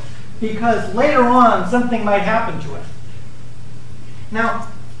anymore, because later on something might happen to us. Now,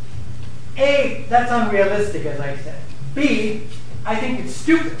 A, that's unrealistic, as I said. B, I think it's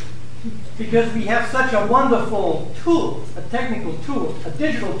stupid, because we have such a wonderful tool, a technical tool, a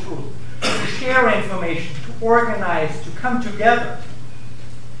digital tool, to share information, to organize, to come together.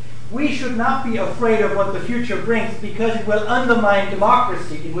 We should not be afraid of what the future brings, because it will undermine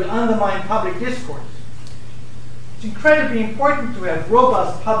democracy, it will undermine public discourse. It's incredibly important to have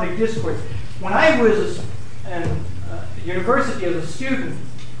robust public discourse. When I was at university as a student,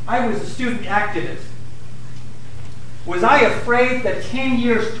 I was a student activist. Was I afraid that 10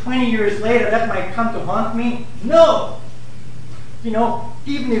 years, 20 years later that might come to haunt me? No! You know,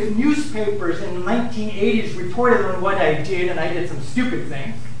 even if newspapers in the 1980s reported on what I did, and I did some stupid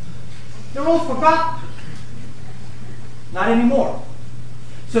things, they're all forgotten. Not anymore.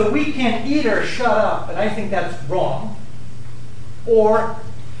 So we can either shut up, and I think that's wrong, or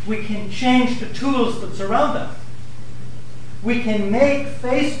we can change the tools that surround us. We can make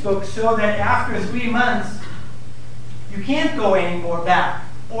Facebook so that after 3 months, you can't go anymore back.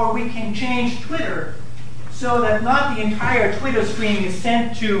 Or we can change Twitter so that not the entire Twitter stream is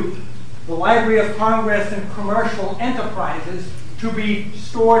sent to the Library of Congress and commercial enterprises to be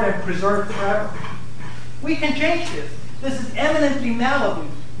stored and preserved forever. We can change this. This is eminently malleable.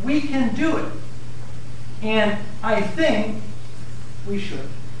 We can do it. And I think we should.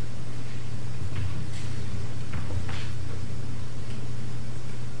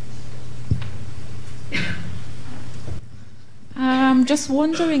 I'm just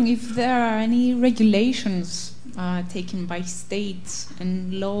wondering if there are any regulations taken by states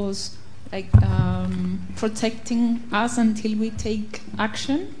and laws like protecting us until we take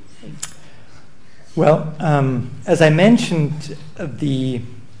action? Well, as I mentioned, the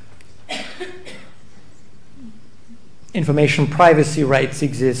information privacy rights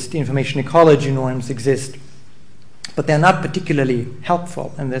exist, information ecology norms exist, but they're not particularly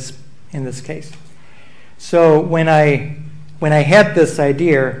helpful in this case. So when I had this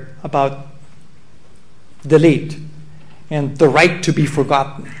idea about delete and the right to be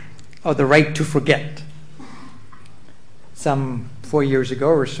forgotten, or the right to forget, some 4 years ago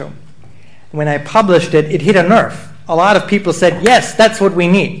or so, when I published it, it hit a nerve. A lot of people said, yes, that's what we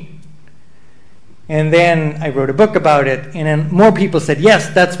need. And then I wrote a book about it, and then more people said, yes,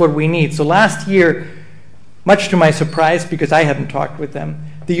 that's what we need. So last year, much to my surprise, because I hadn't talked with them,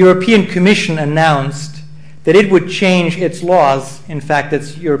 the European Commission announced that it would change its laws, in fact,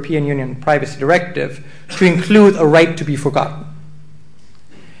 its European Union Privacy Directive, to include a right to be forgotten.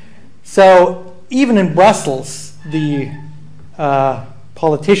 So even in Brussels, the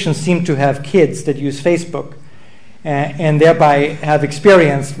politicians seem to have kids that use Facebook and thereby have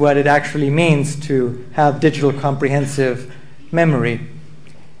experienced what it actually means to have digital comprehensive memory.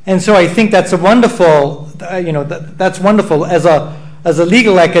 And so I think that's a wonderful, that's wonderful. As a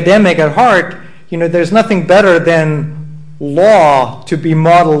legal academic at heart, there's nothing better than law to be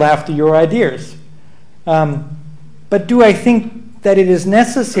modeled after your ideas. But do I think that it is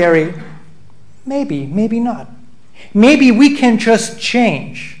necessary? Maybe, maybe not. Maybe we can just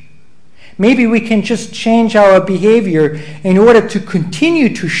change. Maybe we can just change our behavior in order to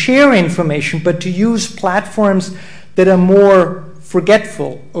continue to share information, but to use platforms that are more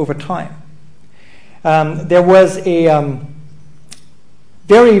forgetful over time. There was a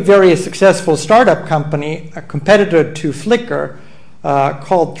very, very successful startup company, a competitor to Flickr,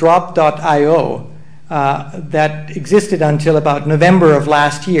 called Drop.io, that existed until about November of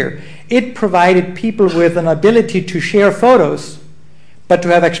last year. It provided people with an ability to share photos, but to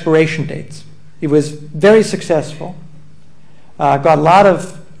have expiration dates. It was very successful, got a lot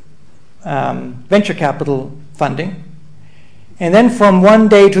of venture capital funding, and then from one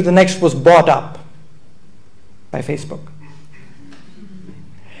day to the next was bought up by Facebook.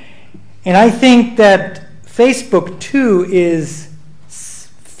 And I think that Facebook, too, is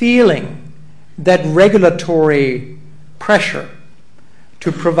feeling that regulatory pressure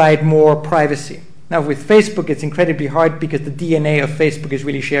to provide more privacy. Now, with Facebook, it's incredibly hard because the DNA of Facebook is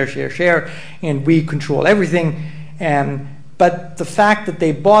really share, share, share, and we control everything. But the fact that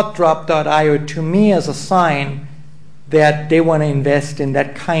they bought Drop.io, to me, is a sign that they want to invest in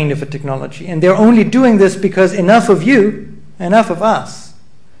that kind of a technology. And they're only doing this because enough of you, enough of us,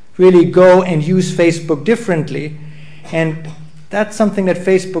 really go and use Facebook differently. And that's something that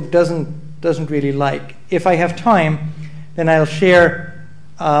Facebook doesn't really like. If I have time, then I'll share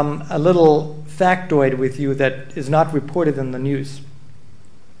a little factoid with you that is not reported in the news.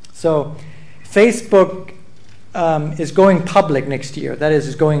 So Facebook is going public next year. That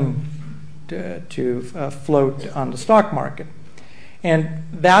is going to float on the stock market. And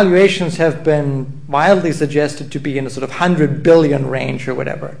valuations have been wildly suggested to be in a sort of 100 billion range or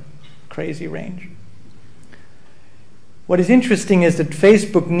whatever. Crazy range. What is interesting is that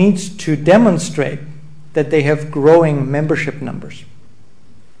Facebook needs to demonstrate that they have growing membership numbers.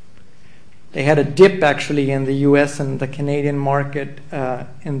 They had a dip actually in the US and the Canadian market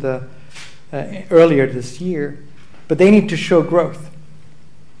earlier this year, but they need to show growth.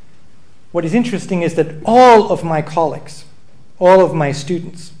 What is interesting is that all of my colleagues, all of my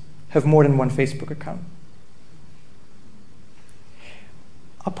students have more than one Facebook account.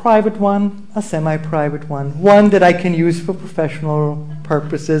 A private one, a semi-private one that I can use for professional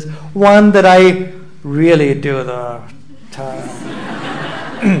purposes, one that I really do the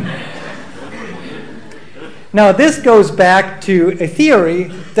Now, this goes back to a theory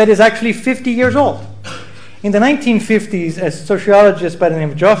that is actually 50 years old. In the 1950s, a sociologist by the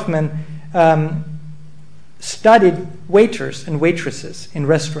name of Joffman studied waiters and waitresses in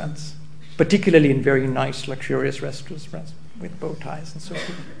restaurants, particularly in very nice, luxurious restaurants with bow ties and so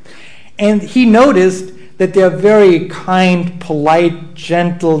forth. And he noticed that they're very kind, polite,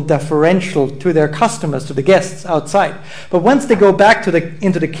 gentle, deferential to their customers, to the guests outside. But once they go back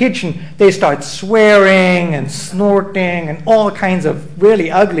into the kitchen, they start swearing and snorting and all kinds of really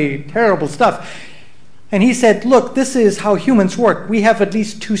ugly, terrible stuff. And he said, look, this is how humans work. We have at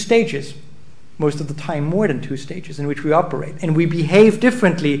least 2 stages, most of the time more than 2 stages in which we operate. And we behave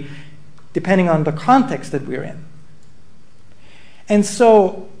differently depending on the context that we're in. And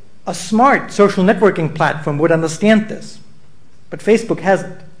so a smart social networking platform would understand this, but Facebook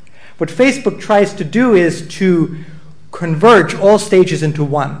hasn't. What Facebook tries to do is to converge all stages into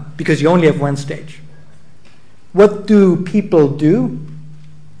one, because you only have one stage. What do people do?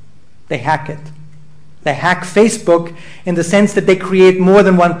 They hack it. They hack Facebook in the sense that they create more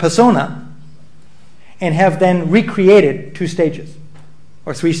than one persona and have then recreated 2 stages,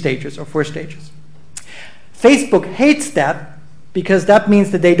 or 3 stages, or 4 stages. Facebook hates that, because that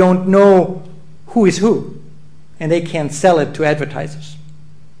means that they don't know who is who, and they can't sell it to advertisers.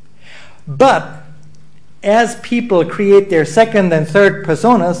 But as people create their second and third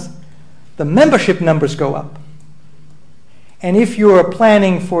personas, the membership numbers go up. And if you are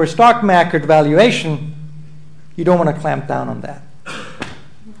planning for stock market valuation, you don't want to clamp down on that.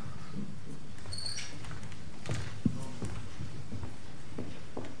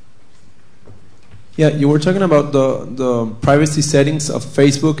 Yeah, you were talking about the privacy settings of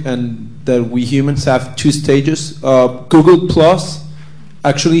Facebook and that we humans have 2 stages. Google Plus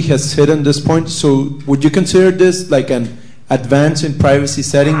actually has hidden this point. So would you consider this like an advance in privacy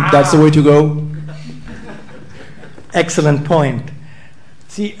setting? That's the way to go? Excellent point.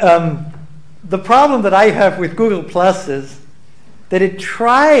 See, the problem that I have with Google Plus is that it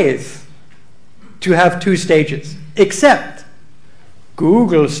tries to have 2 stages, except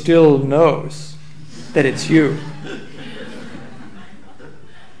Google still knows that it's you.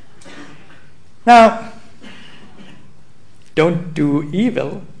 Now, don't do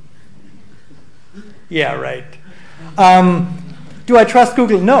evil. Yeah, right. Do I trust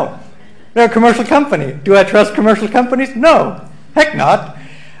Google? No. They're a commercial company. Do I trust commercial companies? No. Heck not.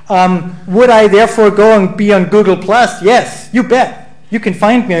 Would I therefore go and be on Google Plus? Yes, you bet. You can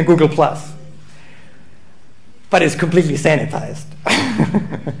find me on Google Plus. But it's completely sanitized.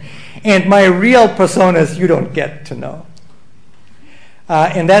 And my real personas you don't get to know.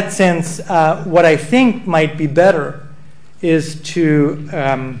 In that sense, what I think might be better is to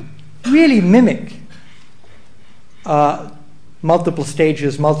really mimic multiple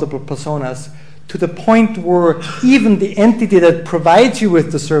stages, multiple personas, to the point where even the entity that provides you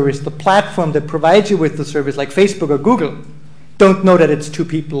with the service, the platform that provides you with the service, like Facebook or Google, don't know that it's 2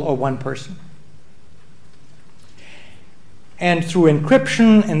 people or 1 person. And through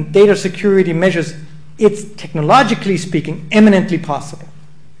encryption and data security measures, it's technologically speaking eminently possible.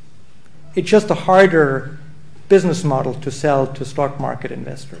 It's just a harder business model to sell to stock market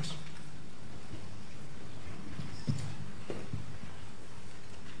investors.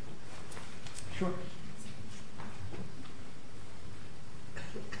 Sure.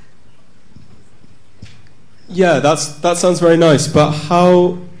 Yeah, that sounds very nice. But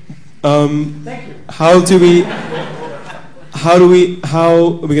how? Thank you. How are we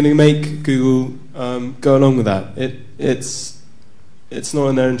going to make Google go along with that? It's not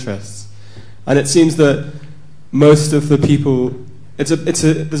in their interests, and it seems that most of the people. This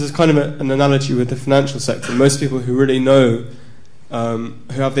is kind of an analogy with the financial sector. Most people who really know,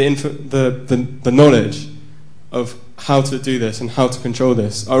 who have the knowledge of how to do this and how to control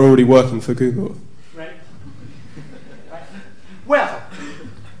this, are already working for Google. Right. Well,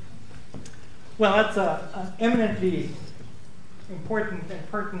 that's an eminently important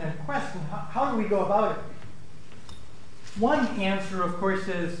and pertinent question. How do we go about it? One answer, of course,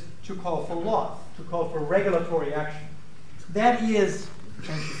 is to call for law, to call for regulatory action. That is,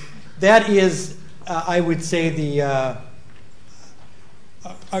 I would say, the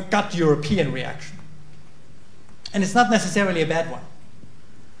gut European reaction. And it's not necessarily a bad one.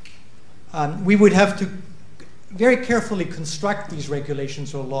 We would have to very carefully construct these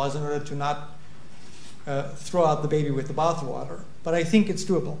regulations or laws in order to not throw out the baby with the bathwater. But I think it's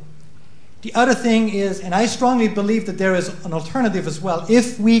doable. The other thing is, and I strongly believe that there is an alternative as well,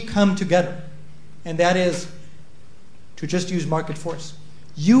 if we come together, and that is to just use market force.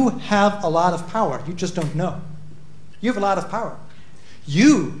 You have a lot of power. You just don't know. You have a lot of power.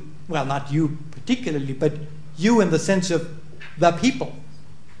 You, well, not you particularly, but you in the sense of the people,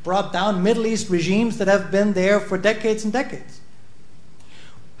 brought down Middle East regimes that have been there for decades and decades.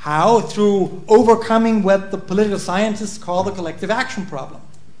 How? Through overcoming what the political scientists call the collective action problem.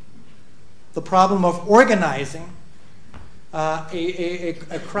 The problem of organizing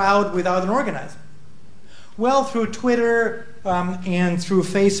a crowd without an organizer. Well, through Twitter and through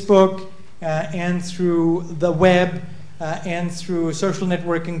Facebook and through the web and through social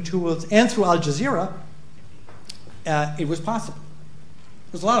networking tools and through Al Jazeera, it was possible.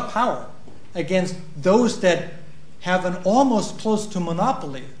 There's a lot of power against those that have an almost close to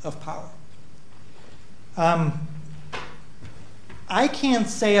monopoly of power. I can't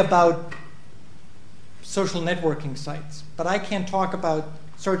say about social networking sites, but I can talk about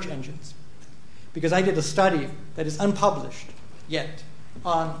search engines, because I did a study that is unpublished yet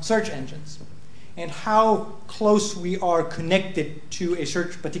on search engines and how close we are connected to a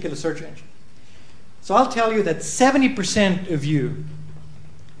particular search engine. So I'll tell you that 70% of you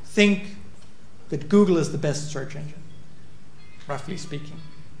think that Google is the best search engine, roughly speaking.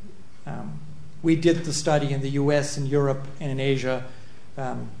 We did the study in the US, in Europe, and in Asia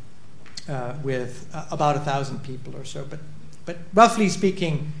with about 1,000 people or so. But roughly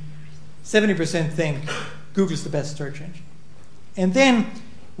speaking, 70% think Google's the best search engine. And then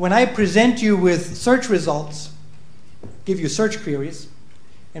when I present you with search results, give you search queries,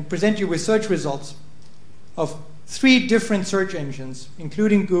 and present you with search results of 3 different search engines,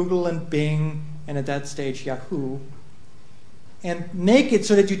 including Google and Bing, and at that stage Yahoo, and make it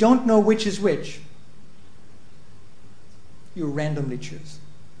so that you don't know which is which, you randomly choose.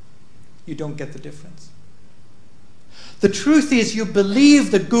 You don't get the difference. The truth is you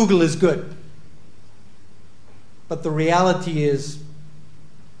believe that Google is good, but the reality is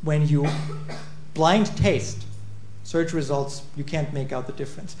when you blind taste search results, you can't make out the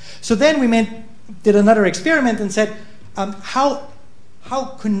difference. So then we did another experiment and said, how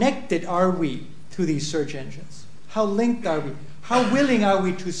connected are we to these search engines? How linked are we? How willing are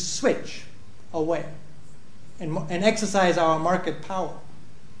we to switch away and exercise our market power?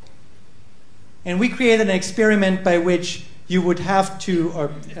 And we created an experiment by which you would have to,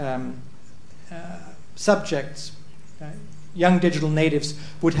 or subjects, young digital natives,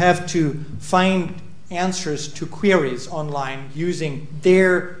 would have to find answers to queries online using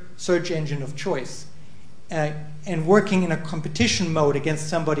their search engine of choice and working in a competition mode against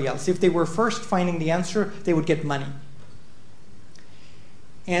somebody else. If they were first finding the answer, they would get money.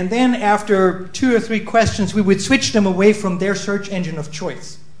 And then after 2 or 3 questions, we would switch them away from their search engine of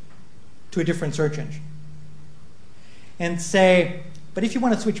choice to a different search engine. And say, but if you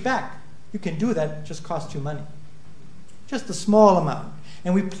want to switch back, you can do that, it just costs you money. Just a small amount.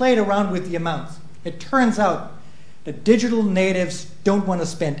 And we played around with the amounts. It turns out that digital natives don't want to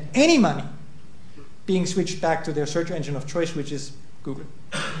spend any money being switched back to their search engine of choice, which is Google.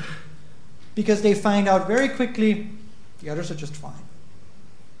 Because they find out very quickly the others are just fine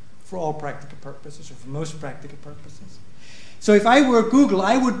for all practical purposes, or for most practical purposes. So if I were Google,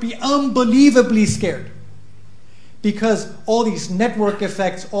 I would be unbelievably scared, because all these network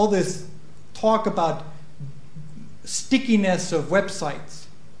effects, all this talk about stickiness of websites,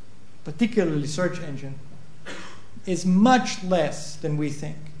 particularly search engine, is much less than we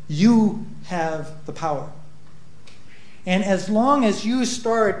think. You have the power. And as long as you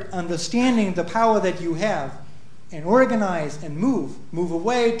start understanding the power that you have and organize and move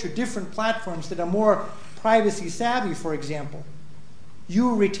away to different platforms that are more privacy savvy, for example,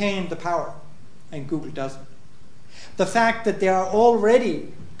 you retain the power, and Google doesn't. The fact that there are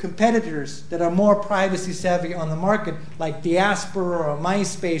already competitors that are more privacy savvy on the market, like Diaspora or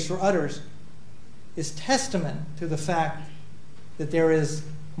MySpace or others, is testament to the fact that there is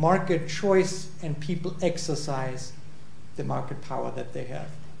market choice and people exercise the market power that they have.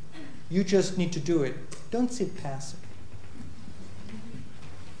 You just need to do it. Don't sit passive.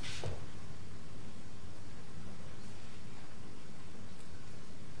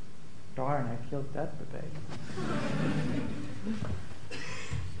 Darn, I killed that debate.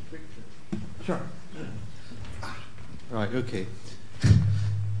 Sure. Right, okay.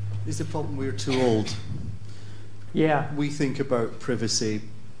 Is the problem we're too old? Yeah. We think about privacy,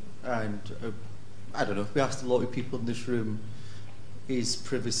 and I don't know, we asked a lot of people in this room, is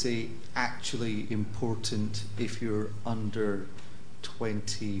privacy actually important if you're under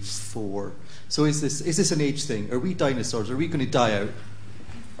 24? So is this an age thing? Are we dinosaurs? Are we going to die out?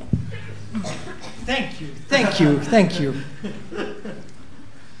 Thank you.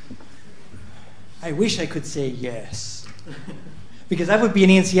 I wish I could say yes, because that would be an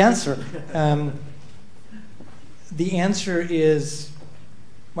easy answer. The answer is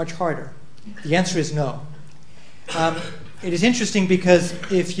much harder. The answer is no. It is interesting because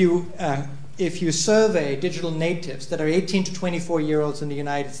if you survey digital natives that are 18 to 24-year-olds in the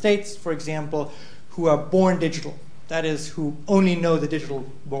United States, for example, who are born digital, that is, who only know the digital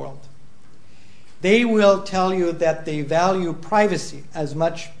world, they will tell you that they value privacy as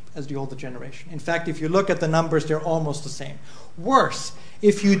much as the older generation. In fact, if you look at the numbers, they're almost the same. Worse,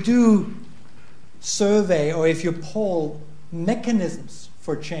 if you do survey or if you poll mechanisms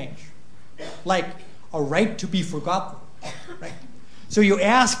for change, like a right to be forgotten, right? So you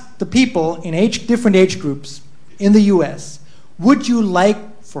ask the people in different age groups in the US, would you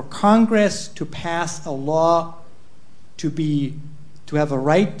like for Congress to pass a law to have a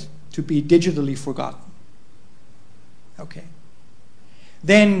right to be digitally forgotten? Okay.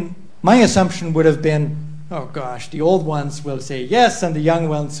 Then my assumption would have been, oh gosh, the old ones will say yes and the young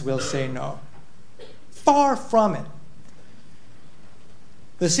ones will say no. Far from it.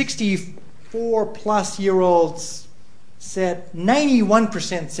 The 64-plus-year-olds said,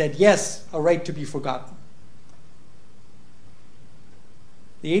 91% said yes, a right to be forgotten.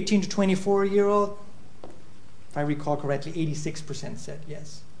 The 18 to 24-year-old, if I recall correctly, 86% said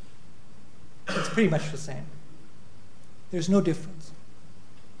yes. It's pretty much the same. There's no difference.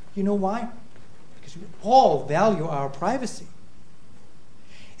 You know why? Because we all value our privacy.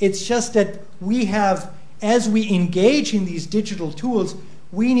 It's just that we have, as we engage in these digital tools,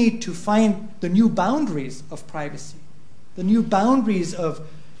 we need to find the new boundaries of privacy, the new boundaries of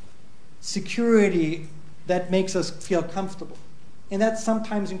security that makes us feel comfortable. And that's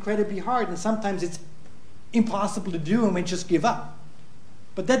sometimes incredibly hard, and sometimes it's impossible to do, and we just give up.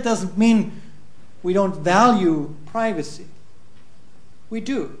 But that doesn't mean we don't value privacy. We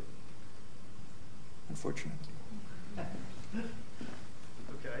do, unfortunately.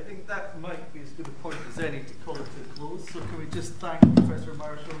 Okay, I think that might be as good a point as any to call it to a close. So can we just thank Professor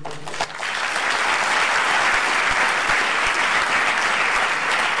Mayer-Schönberger?